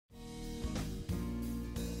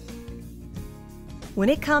When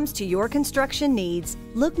it comes to your construction needs,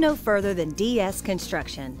 look no further than DS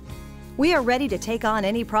Construction. We are ready to take on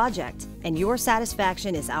any project, and your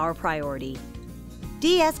satisfaction is our priority.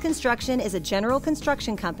 DS Construction is a general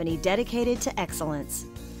construction company dedicated to excellence.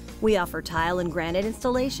 We offer tile and granite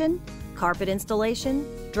installation, carpet installation,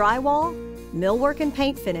 drywall, millwork and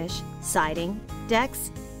paint finish, siding,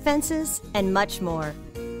 decks, fences, and much more.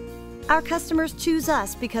 Our customers choose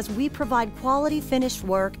us because we provide quality finished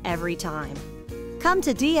work every time. Come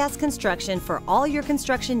to DS Construction for all your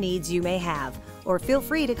construction needs you may have, or feel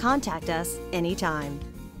free to contact us anytime.